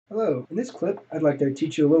Hello, in this clip I'd like to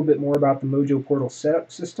teach you a little bit more about the mojoPortal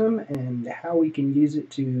setup system and how we can use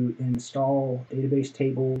it to install database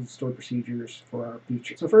tables, stored procedures for our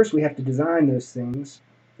feature. So first we have to design those things.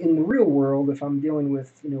 In the real world, if I'm dealing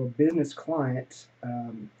with a business client,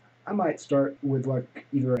 I might start with like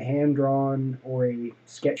either a hand-drawn or a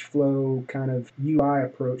sketch flow kind of UI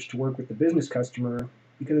approach to work with the business customer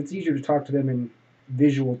because it's easier to talk to them in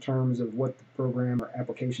visual terms of what the program or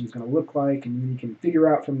application is going to look like, and then you can figure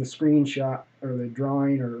out from the screenshot or the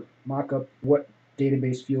drawing or mock-up what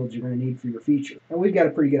database fields you're going to need for your feature. And we've got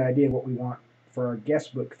a pretty good idea of what we want for our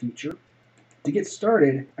guestbook feature. To get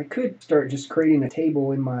started, I could start just creating a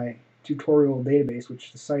table in my tutorial database,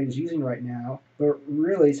 which the site is using right now, but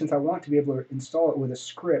really, since I want to be able to install it with a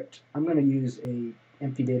script, I'm going to use a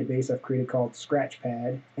empty database I've created called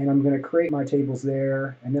Scratchpad, and I'm going to create my tables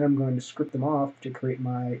there, and then I'm going to script them off to create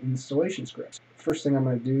my installation scripts. First thing I'm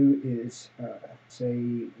going to do is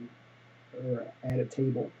add a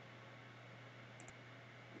table.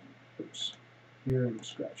 Oops, here in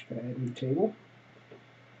Scratchpad, new table.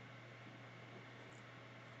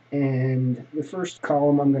 And the first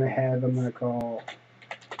column I'm going to call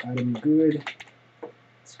item good.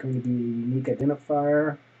 It's going to be a unique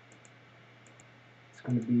identifier. It's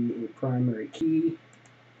going to be a primary key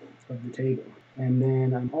of the table. And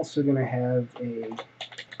then I'm also going to have a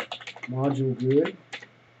module good,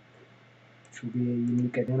 which will be a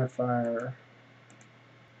unique identifier,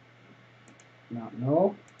 not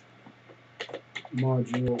null.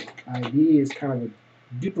 Module ID is kind of a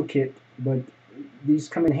duplicate, but these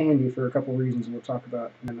come in handy for a couple reasons we'll talk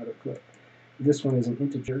about in another clip. This one is an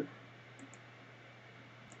integer.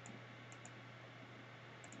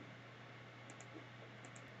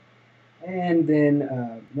 And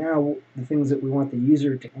then now the things that we want the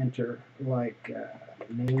user to enter, like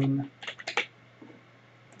name,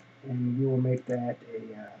 and we will make that a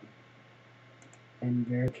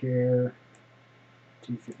nvarchar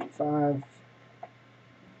 255.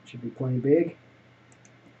 Should be plenty big.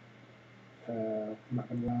 I'm not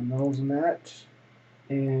going to allow nulls in that.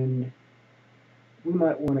 And we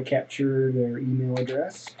might want to capture their email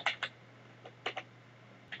address.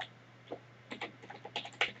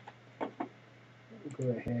 We'll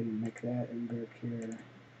go ahead and make that nvarchar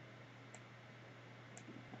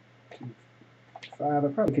 255. I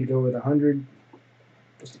probably could go with 100,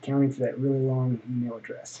 just accounting for that really long email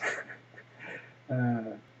address.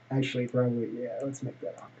 Actually, probably, yeah, let's make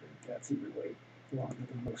that 100. That's even way longer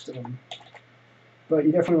than most of them. But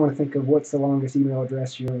you definitely want to think of what's the longest email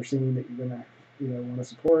address you've ever seen that you're going to want to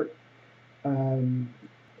support.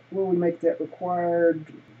 Will we make that required?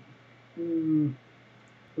 We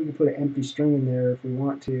can put an empty string in there if we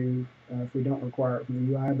want to, if we don't require it from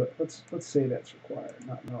the UI, but let's say that's required,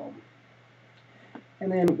 not null.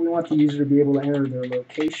 And then we want the user to be able to enter their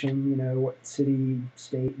location, what city,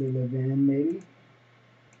 state they live in, maybe.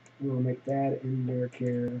 We'll make that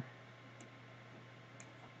nvarchar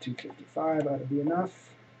 255 ought to be enough.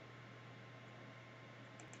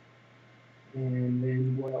 And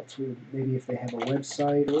then what else would, maybe if they have a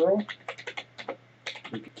website URL,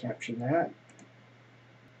 we could capture that.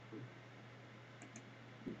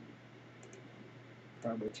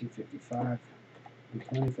 Probably 255 would be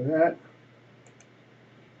plenty for that.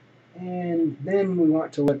 And then we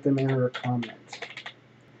want to let them enter a comment.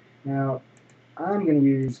 Now, I'm going to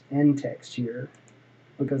use ntext here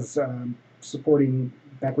because supporting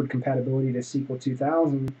backward compatibility to SQL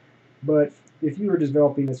 2000, but if you were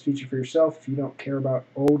developing this feature for yourself, if you don't care about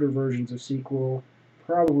older versions of SQL,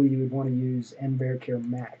 probably you would want to use nvarchar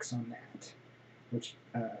max on that, which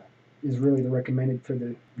is really the recommended for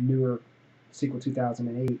the newer SQL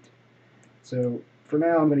 2008. So for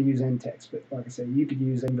now I'm going to use ntext, but like I said, you could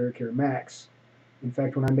use nvarchar max. In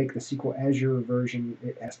fact, when I make the SQL Azure version,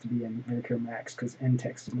 it has to be nvarchar max because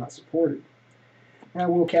ntext is not supported. Now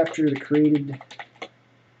we'll capture the created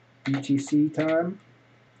UTC time.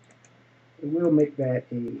 We'll make that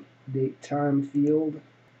a date time field.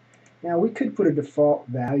 Now we could put a default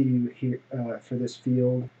value here for this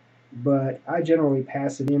field, but I generally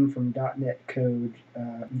pass it in from .NET code.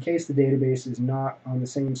 In case the database is not on the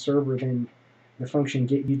same server, then the function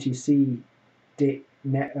getUTC date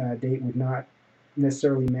would not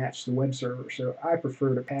necessarily match the web server. So I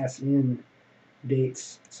prefer to pass in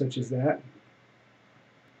dates such as that.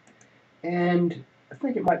 And I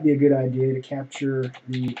think it might be a good idea to capture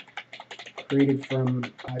the created from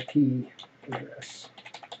IP address.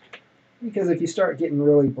 Because if you start getting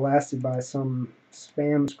really blasted by some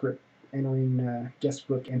spam script entering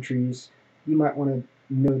guestbook entries, you might want to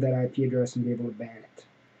know that IP address and be able to ban it.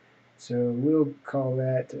 So we'll call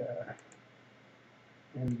that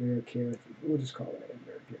nvarchar. We'll just call that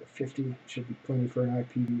nvarchar 50 should be plenty for an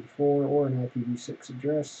IPv4 or an IPv6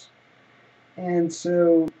 address. And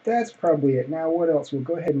so that's probably it. Now what else? We'll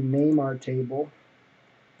go ahead and name our table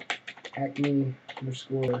Acme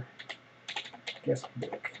 _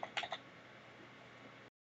 guestbook.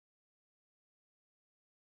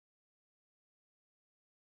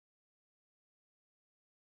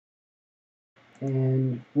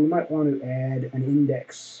 And we might want to add an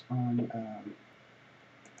index on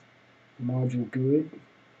module good.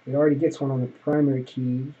 It already gets one on the primary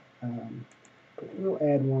key, but we'll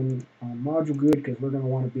add one on module good because we're going to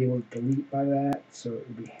want to be able to delete by that, so it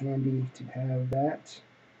would be handy to have that.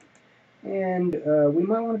 And we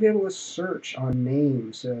might want to be able to search on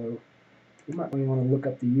name, so we might want to look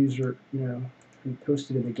up the user, who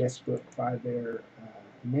posted in the guest book by their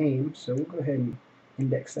name. So we'll go ahead and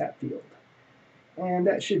index that field. And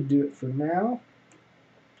that should do it for now.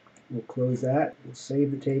 We'll close that. We'll save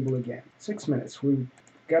the table again. 6 minutes. We've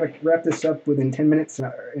got to wrap this up within 10 minutes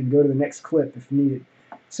and go to the next clip if needed.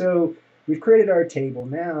 So we've created our table.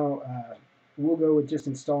 Now we'll go with just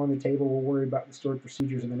installing the table. We'll worry about the stored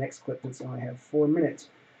procedures in the next clip that's only have 4 minutes.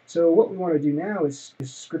 So what we want to do now is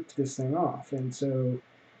script this thing off. And so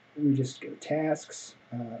we just go tasks,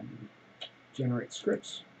 generate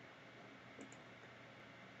scripts.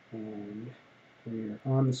 And we're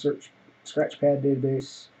on the Scratchpad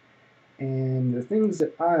database. And the things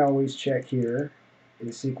that I always check here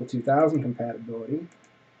is SQL 2000 compatibility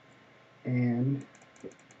and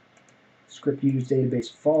script use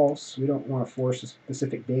database false. We don't want to force a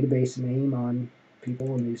specific database name on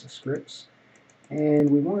people in these scripts. And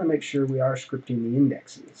we want to make sure we are scripting the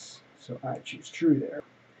indexes. So I choose true there.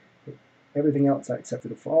 Everything else I accept the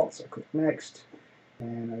default, so I click next.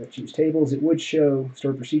 And I choose tables. It would show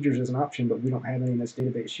stored procedures as an option, but we don't have any in this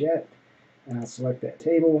database yet. And I'll select that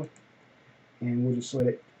table. And we'll just let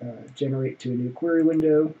it generate to a new query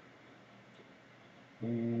window,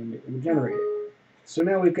 and it will generate it. So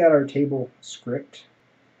now we've got our table script,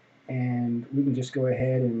 and we can just go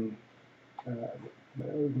ahead and we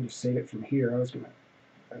can just save it from here. I was going to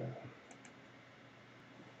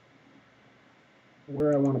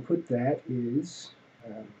where I want to put that is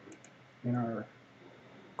in our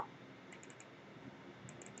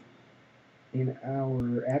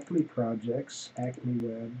Acme projects, Acme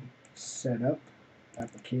Web Setup,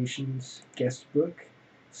 Applications, Guestbook,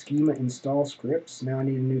 Schema Install Scripts. Now I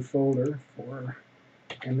need a new folder for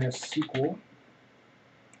MS SQL,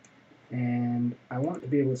 and I want to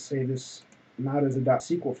be able to save this not as a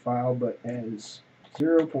 .SQL file, but as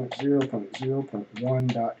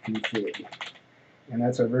 0.0.0.1.config. And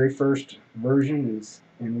that's our very first version,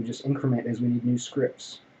 and we just increment as we need new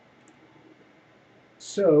scripts.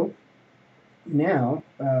 So now,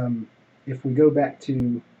 if we go back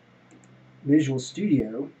to Visual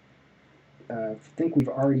Studio, I think we've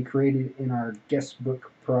already created in our guestbook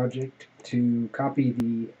project to copy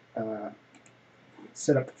the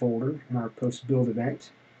setup folder in our post build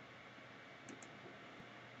event.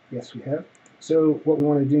 Yes, we have. So what we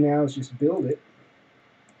want to do now is just build it.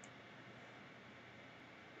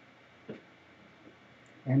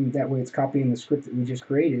 And that way it's copying the script that we just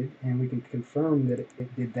created, and we can confirm that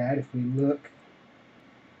it did that if we look.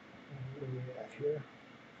 What do we have here?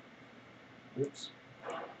 Oops.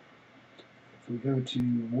 If we go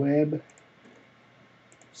to Web,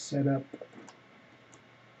 Setup,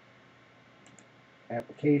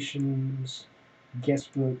 Applications,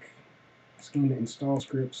 Guestbook, Schema Install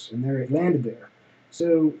Scripts, and there it landed there.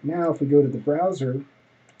 So now if we go to the browser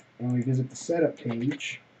and we visit the setup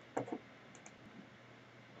page,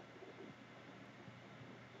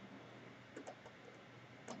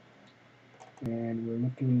 and we're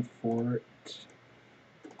looking for it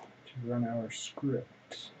to run our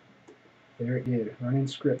script. There it did, run in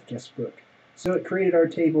script, guestbook. So it created our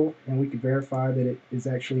table, and we could verify that it is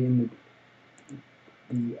actually in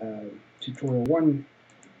the tutorial 1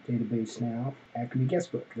 database now, Acme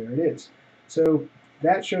guestbook. There it is. So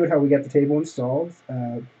that showed how we got the table installed.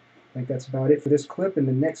 I think that's about it for this clip. In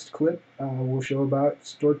the next clip, we'll show about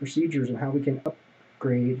stored procedures and how we can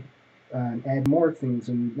upgrade and add more things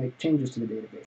and make changes to the database.